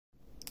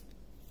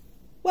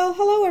Well,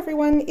 hello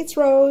everyone, it's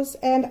Rose,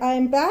 and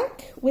I'm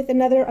back with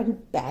another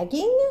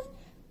unbagging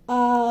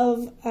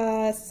of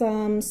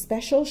some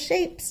Special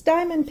Shapes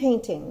diamond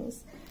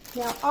paintings.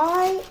 Now,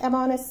 I am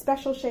on a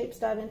Special Shapes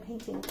diamond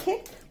painting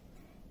kick,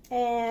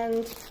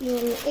 and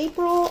in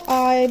April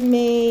I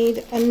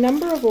made a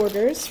number of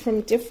orders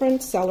from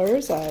different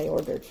sellers. I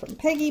ordered from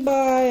Peggy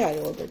Buy, I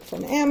ordered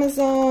from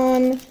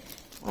Amazon,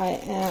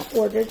 I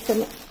ordered from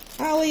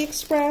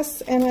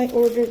AliExpress, and I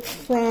ordered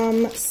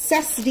from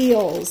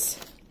CESDeals.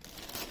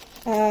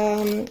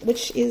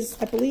 Which is,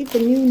 I believe, the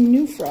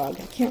new frog.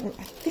 I can't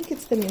remember. I think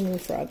it's the new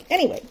frog.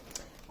 Anyway,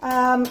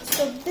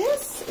 so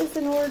this is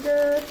an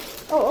order.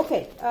 Oh,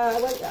 okay. I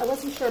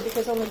wasn't sure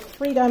because only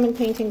 3 diamond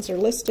paintings are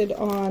listed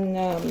on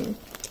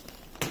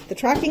the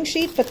tracking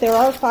sheet, but there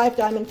are 5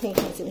 diamond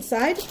paintings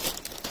inside.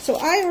 So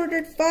I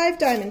ordered 5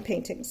 diamond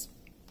paintings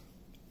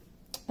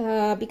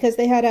because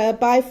they had a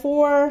buy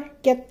 4,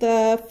 get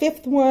the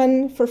 5th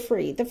one for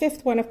free. The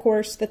 5th one, of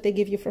course, that they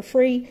give you for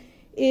free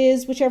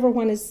is whichever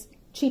one is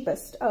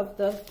cheapest of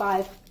the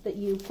 5 that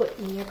you put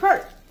in your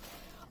cart.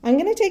 I'm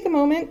going to take a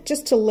moment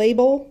just to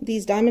label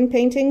these diamond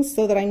paintings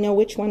so that I know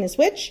which one is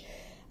which,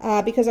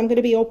 because I'm going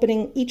to be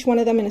opening each one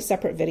of them in a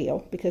separate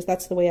video, because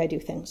that's the way I do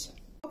things.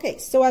 Okay,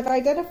 so I've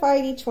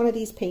identified each one of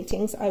these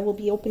paintings. I will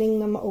be opening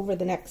them over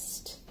the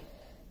next,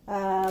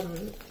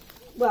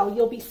 well,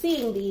 you'll be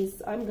seeing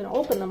these. I'm going to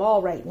open them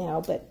all right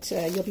now, but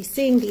you'll be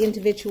seeing the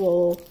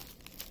individual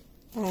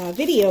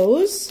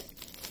videos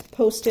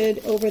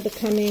posted over the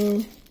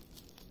coming,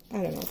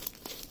 I don't know,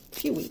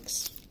 few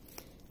weeks,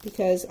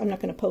 because I'm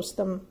not going to post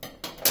them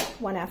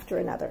one after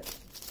another.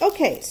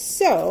 Okay,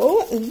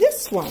 so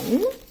this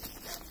one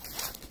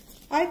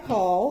I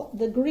call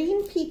the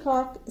Green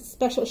Peacock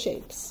Special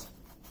Shapes,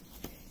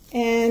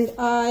 and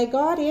I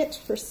got it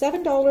for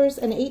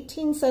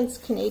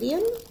 $7.18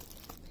 Canadian,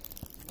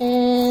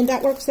 and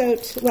that works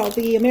out, well,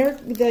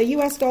 the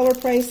US dollar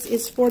price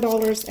is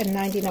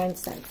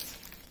 $4.99.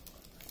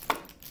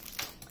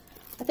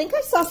 I think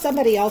I saw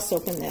somebody else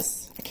open this.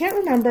 I can't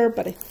remember,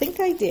 but I think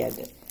I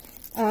did.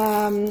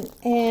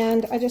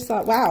 And I just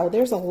thought, wow,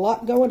 there's a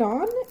lot going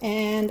on,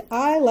 and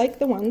I like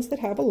the ones that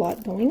have a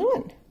lot going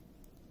on.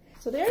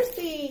 So there's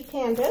the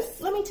canvas.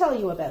 Let me tell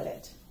you about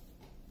it.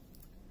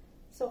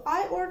 So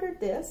I ordered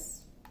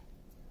this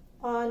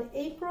on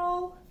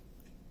April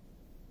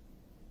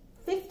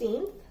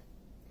 15th.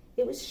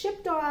 It was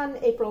shipped on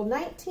April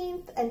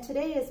 19th, and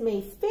today is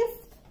May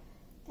 5th,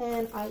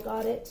 and I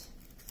got it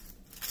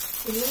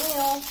in the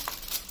mail.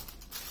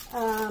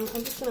 I'm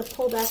just going to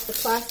pull back the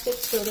plastic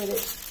so that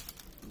it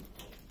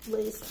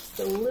lays just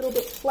a little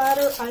bit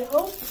flatter, I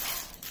hope.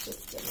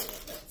 Just a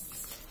minute,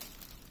 let's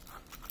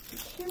be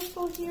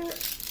careful here.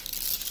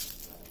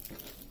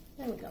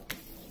 There we go.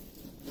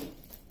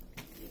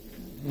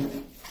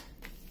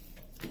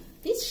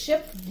 These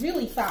ship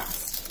really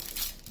fast.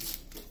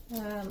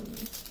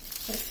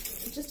 Like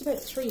just about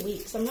 3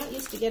 weeks. I'm not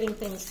used to getting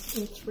things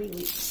in 3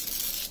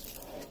 weeks.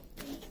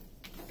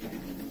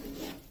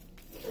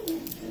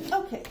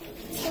 Okay.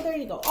 So there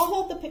you go. I'll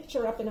hold the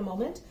picture up in a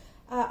moment.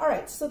 All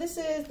right, so this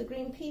is the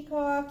Green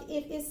Peacock.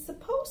 It is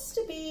supposed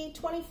to be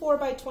 24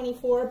 by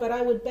 24, but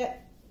I would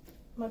bet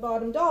my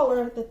bottom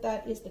dollar that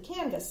that is the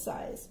canvas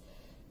size.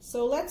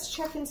 So let's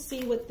check and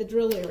see what the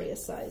drill area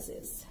size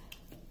is.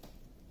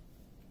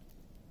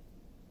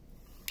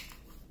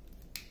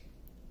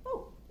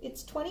 Oh,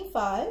 it's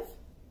 25.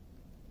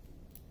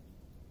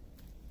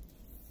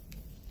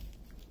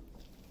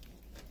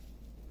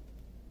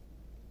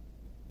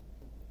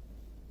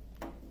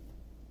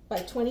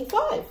 By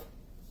 25.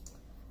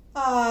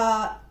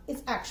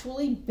 It's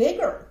actually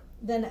bigger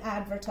than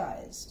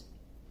advertised.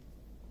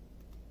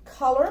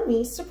 Color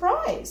me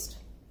surprised.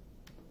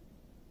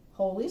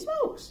 Holy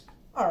smokes.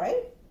 All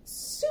right,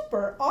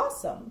 super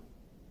awesome.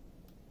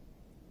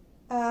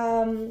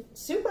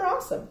 Super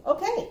awesome.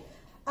 Okay,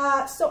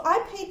 so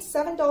I paid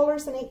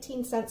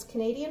 $7.18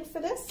 Canadian for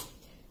this.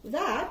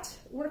 That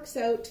works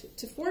out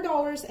to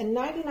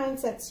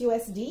 $4.99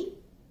 USD.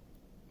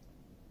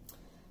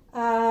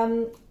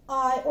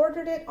 I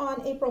ordered it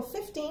on April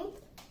 15th.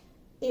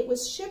 It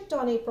was shipped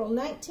on April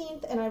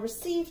 19th, and I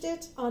received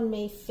it on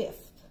May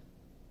 5th.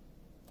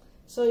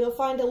 So you'll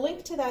find a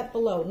link to that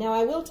below. Now,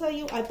 I will tell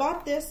you, I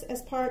bought this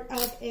as part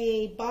of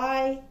a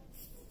buy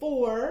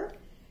 4,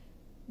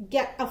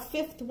 get a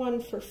 5th one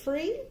for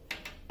free.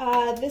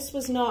 This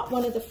was not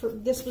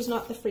this was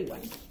not the free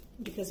one,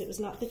 because it was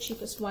not the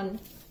cheapest one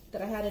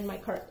that I had in my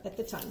cart at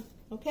the time.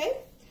 Okay,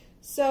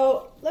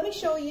 so let me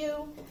show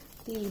you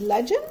the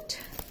legend.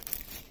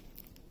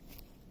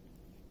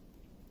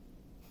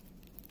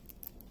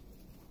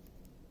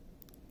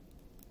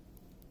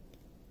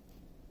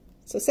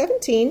 So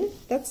 17,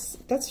 that's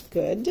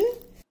good.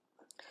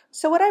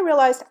 So what I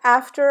realized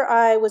after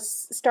I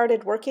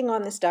started working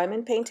on this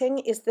diamond painting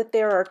is that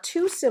there are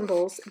 2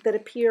 symbols that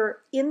appear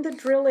in the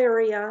drill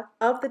area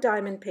of the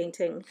diamond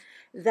painting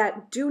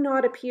that do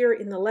not appear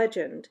in the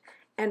legend,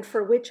 and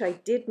for which I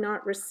did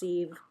not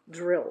receive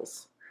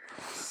drills.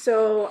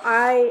 So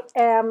I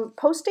am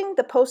posting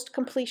the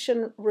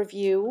post-completion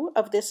review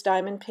of this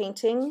diamond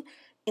painting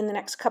in the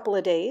next couple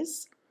of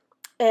days,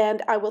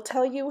 and I will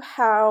tell you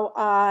how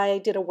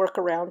I did a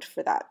workaround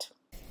for that.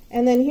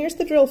 And then here's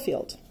the drill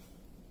field.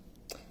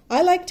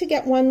 I like to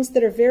get ones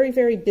that are very,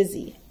 very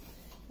busy,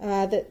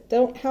 that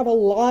don't have a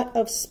lot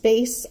of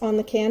space on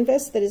the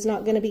canvas, that is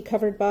not going to be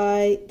covered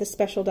by the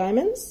special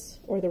diamonds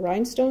or the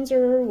rhinestones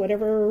or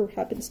whatever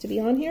happens to be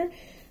on here,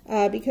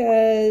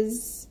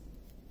 because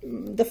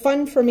the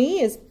fun for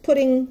me is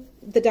putting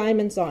the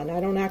diamonds on. I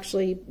don't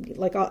actually,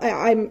 like,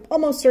 I'm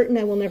almost certain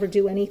I will never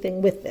do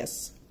anything with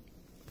this.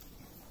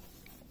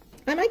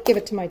 I might give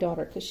it to my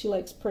daughter because she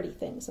likes pretty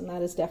things, and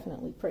that is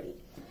definitely pretty.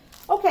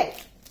 Okay,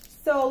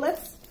 so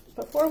let's,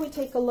 before we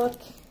take a look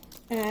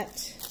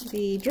at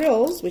the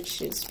drills,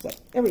 which is what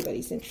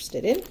everybody's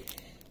interested in,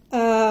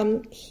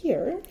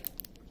 here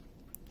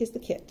is the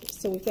kit.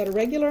 So we've got a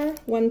regular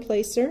one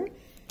placer,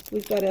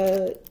 we've got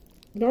a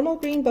normal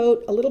green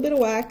boat, a little bit of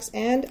wax,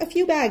 and a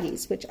few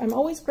baggies, which I'm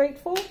always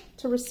grateful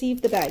to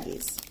receive the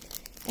baggies.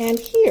 And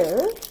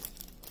here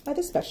are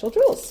the special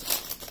drills.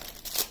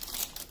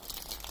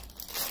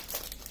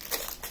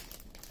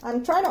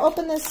 I'm trying to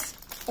open this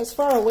as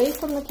far away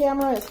from the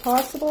camera as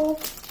possible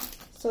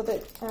so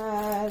that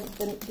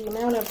the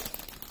amount of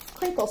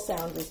crinkle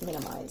sound is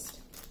minimized.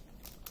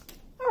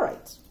 All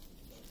right.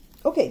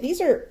 Okay,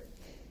 these are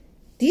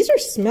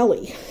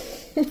smelly.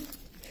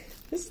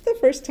 This is the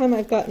first time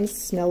I've gotten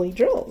smelly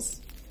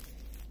drills.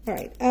 All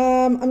right,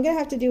 I'm gonna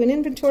have to do an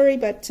inventory,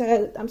 but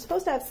I'm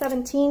supposed to have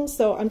 17,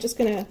 so I'm just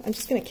gonna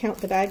count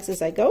the bags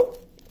as I go.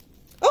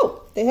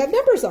 Oh, they have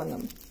numbers on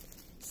them.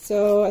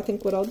 So I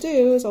think what I'll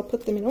do is I'll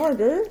put them in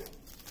order.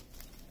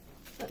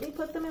 Let me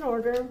put them in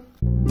order.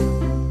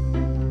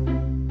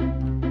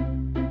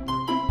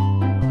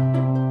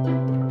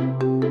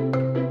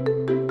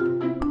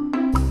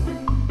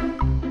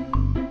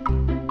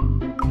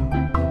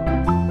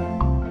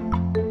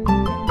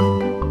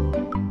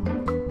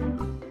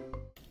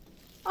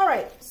 All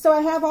right, so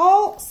I have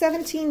all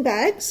 17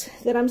 bags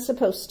that I'm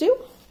supposed to.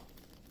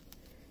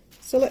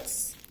 So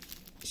let's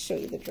show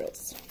you the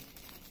drills.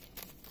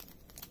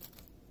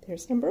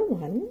 There's number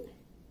 1,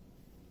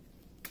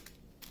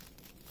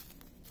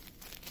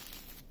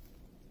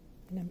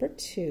 number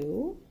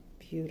 2,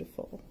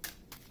 beautiful,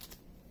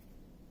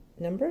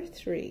 number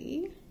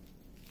 3,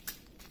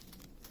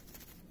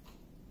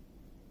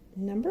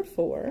 number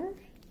 4,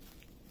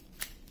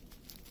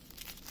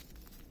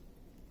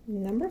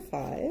 number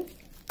 5,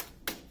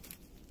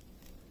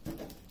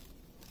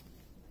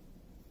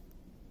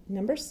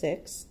 number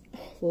 6,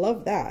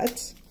 love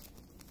that.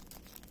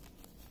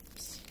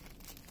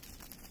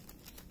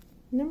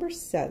 Number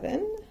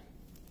 7,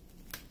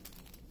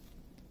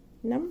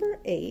 number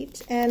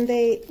 8, and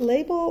they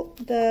label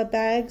the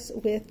bags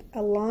with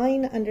a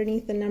line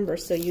underneath the number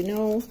so you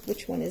know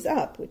which one is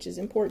up, which is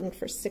important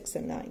for 6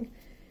 and 9.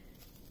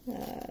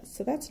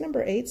 So that's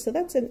number 8. So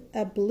that's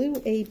a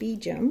blue AB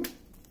gem.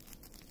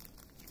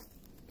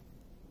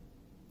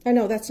 Oh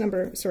no, that's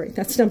number 8.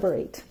 That's number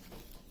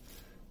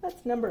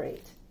 8.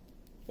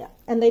 Yeah,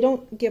 and they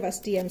don't give us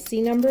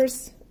DMC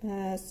numbers.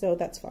 So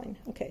that's fine.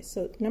 Okay,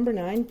 so number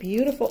 9,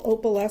 beautiful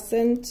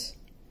opalescent,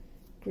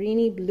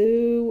 greeny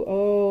blue.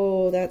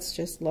 Oh, that's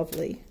just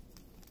lovely.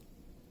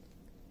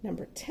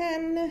 Number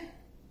 10,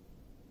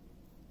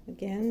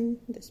 again,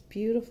 this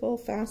beautiful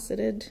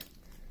faceted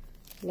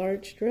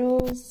large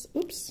drills.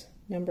 Oops,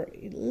 number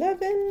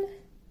 11,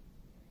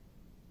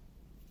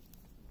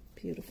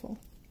 beautiful.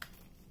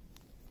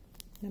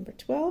 Number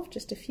 12,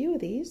 just a few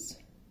of these,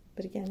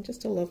 but again,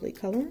 just a lovely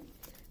color.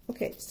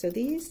 Okay, so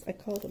these, I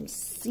call them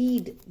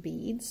seed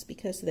beads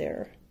because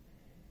they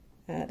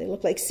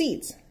look like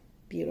seeds.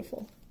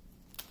 Beautiful.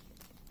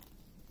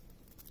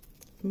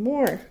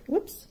 More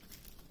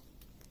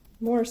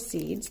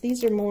seeds.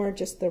 These are more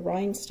just the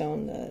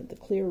rhinestone, the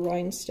clear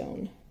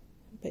rhinestone,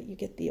 but you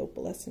get the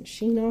opalescent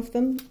sheen off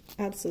them.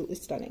 Absolutely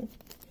stunning.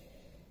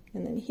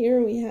 And then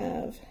here we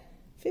have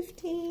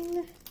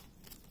 15,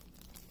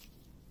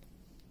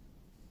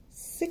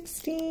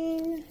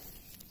 16,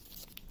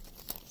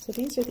 so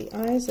these are the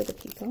eyes of the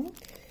peacock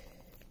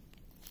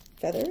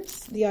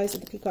feathers, the eyes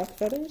of the peacock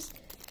feathers.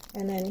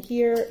 And then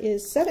here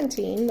is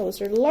 17,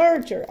 those are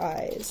larger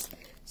eyes.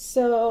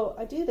 So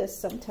I do this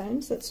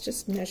sometimes, let's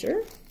just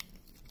measure.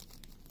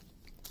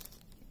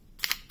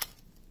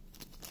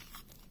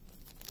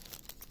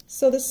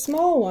 So the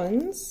small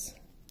ones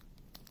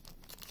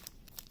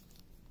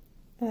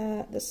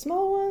are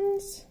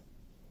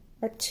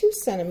 2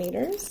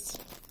 centimeters,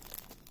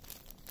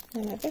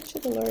 and I bet you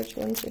the large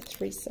ones are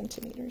 3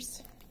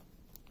 centimeters.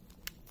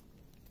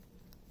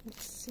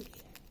 Let's see.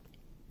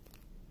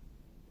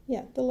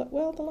 Yeah, the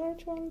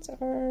large ones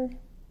are,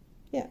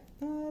 yeah,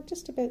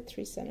 just about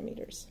 3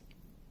 centimeters.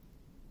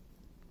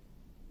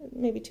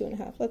 Maybe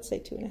 2.5. Let's say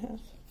 2.5.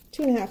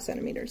 2.5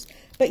 centimeters.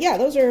 But yeah,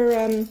 those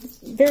are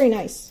very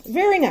nice.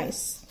 Very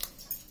nice.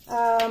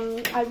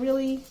 I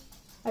really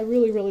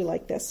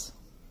like this.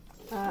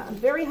 I'm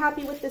very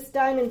happy with this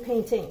diamond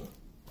painting.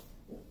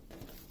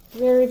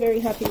 Very,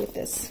 very happy with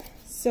this.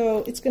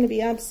 So it's going to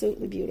be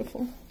absolutely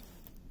beautiful.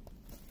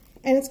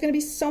 And it's going to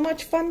be so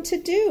much fun to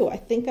do. I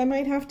think I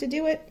might have to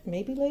do it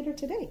maybe later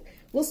today.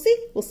 We'll see.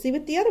 We'll see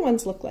what the other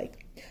ones look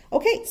like.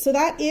 Okay, so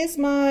that is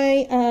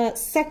my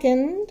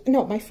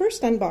my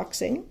first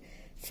unboxing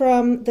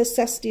from the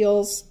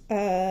CESDeals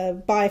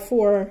buy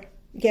 4,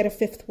 get a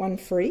 5th one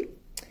free.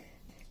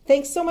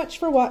 Thanks so much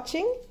for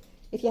watching.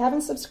 If you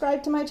haven't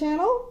subscribed to my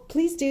channel,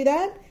 please do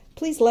that.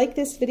 Please like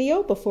this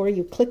video before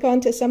you click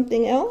onto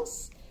something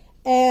else.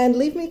 And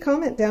leave me a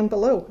comment down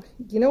below.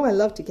 You know I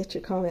love to get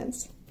your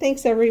comments.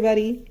 Thanks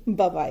everybody.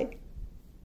 Bye-bye.